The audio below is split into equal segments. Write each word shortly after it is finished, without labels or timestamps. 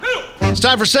It's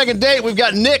time for second date. We've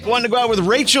got Nick wanting to go out with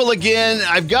Rachel again.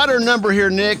 I've got her number here,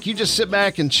 Nick. You just sit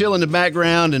back and chill in the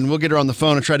background, and we'll get her on the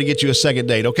phone and try to get you a second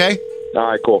date, okay? All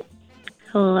right, cool.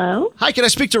 Hello? Hi, can I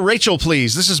speak to Rachel,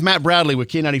 please? This is Matt Bradley with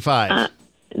K95.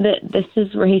 This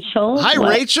is Rachel. Hi, What?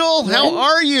 Rachel. How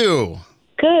are you?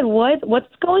 Good.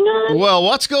 What's going on? Well,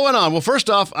 what's going on? Well, first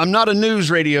off, I'm not a news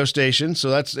radio station,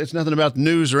 so it's nothing about the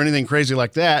news or anything crazy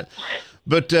like that.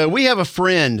 But we have a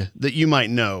friend that you might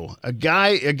know, a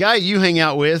guy you hang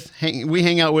out with. We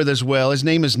hang out with as well. His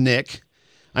name is Nick.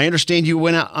 I understand you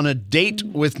went out on a date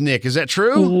with Nick. Is that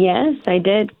true? Yes, I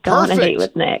did go on a date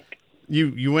with Nick.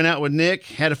 You went out with Nick,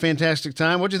 had a fantastic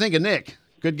time. What'd you think of Nick?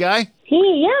 Good guy?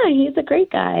 He's a great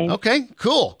guy. Okay,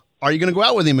 cool. Are you going to go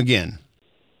out with him again?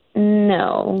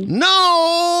 No.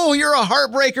 No, you're a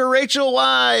heartbreaker, Rachel.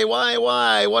 Why?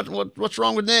 What's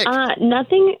wrong with Nick?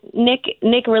 Nothing.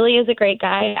 Nick really is a great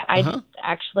guy. I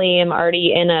actually am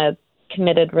already in a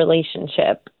committed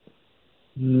relationship.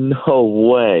 No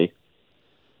way.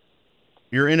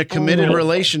 You're in a committed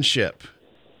relationship.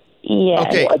 Yeah.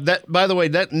 Okay. By the way,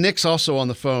 that Nick's also on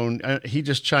the phone. He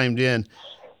just chimed in,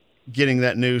 getting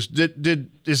that news.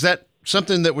 Is that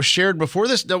something that was shared before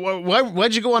this?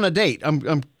 Why'd you go on a date?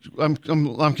 I'm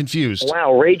confused.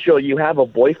 Wow, Rachel, you have a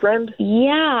boyfriend?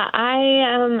 Yeah,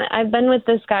 I've been with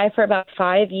this guy for about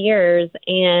 5 years,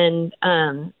 and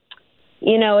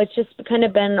it's just kind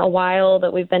of been a while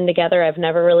that we've been together. I've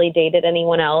never really dated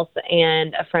anyone else,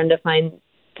 and a friend of mine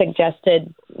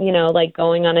suggested,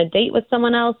 going on a date with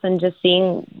someone else and just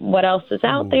seeing what else is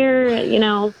out there,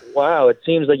 Wow, it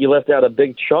seems like you left out a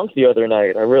big chunk the other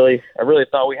night. I really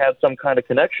thought we had some kind of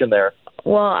connection there.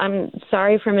 Well, I'm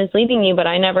sorry for misleading you, but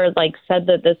I never said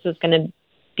that this was going to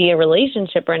be a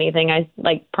relationship or anything. I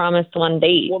promised one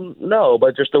date. Well, no,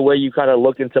 but just the way you kind of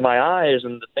looked into my eyes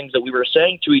and the things that we were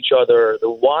saying to each other, the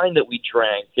wine that we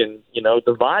drank, and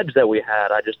the vibes that we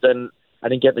had. I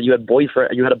didn't get that you had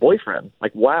a boyfriend.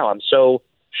 Wow, I'm so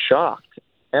shocked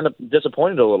and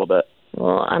disappointed a little bit.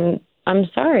 Well, I'm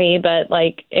sorry, but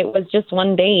it was just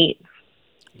one date.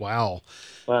 Wow.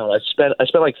 I spent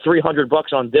like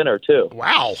 $300 on dinner too.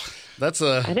 Wow. I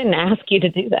didn't ask you to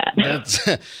do that.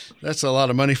 That's a lot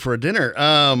of money for a dinner.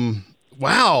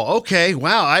 Wow. Okay.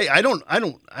 Wow.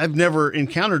 I've never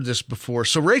encountered this before.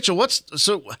 So Rachel,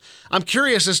 I'm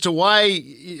curious as to why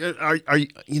you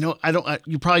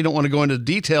probably don't want to go into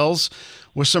details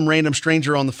with some random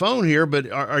stranger on the phone here,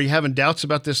 but are you having doubts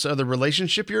about this other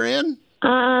relationship you're in?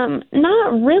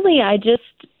 Not really.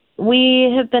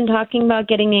 We have been talking about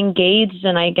getting engaged,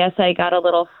 and I guess I got a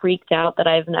little freaked out that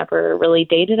I've never really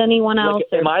dated anyone else.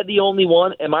 Am I the only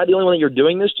one? Am I the only one that you're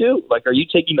doing this to? Are you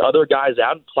taking other guys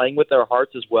out and playing with their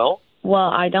hearts as well? Well,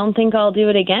 I don't think I'll do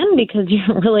it again because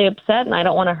you're really upset, and I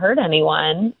don't want to hurt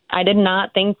anyone. I did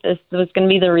not think this was going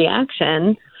to be the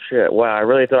reaction. Shit, wow, I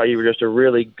really thought you were just a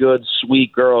really good,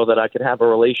 sweet girl that I could have a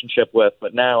relationship with,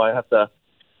 but now I have to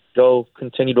go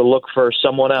continue to look for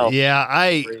someone else.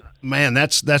 Yeah,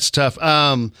 that's tough.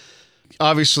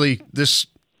 Obviously, this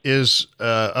is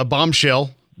a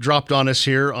bombshell dropped on us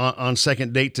here on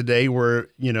second date today, where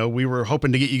we were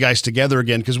hoping to get you guys together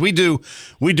again, because we do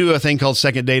a thing called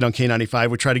second date on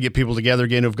K95. We try to get people together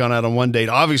again who've gone out on one date.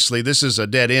 Obviously, this is a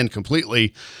dead end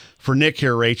completely for Nick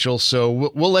here, Rachel. So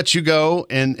we'll let you go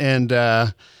and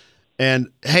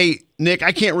hey, Nick,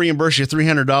 I can't reimburse you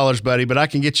 $300, buddy, but I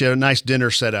can get you a nice dinner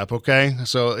set up, okay?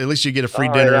 So at least you get a free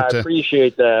dinner. I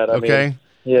appreciate that. Okay?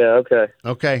 Okay.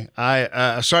 Okay.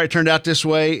 Sorry it turned out this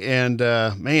way, and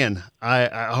man,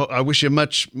 I wish you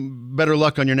much better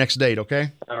luck on your next date,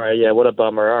 okay? All right, yeah, what a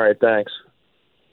bummer. All right, thanks.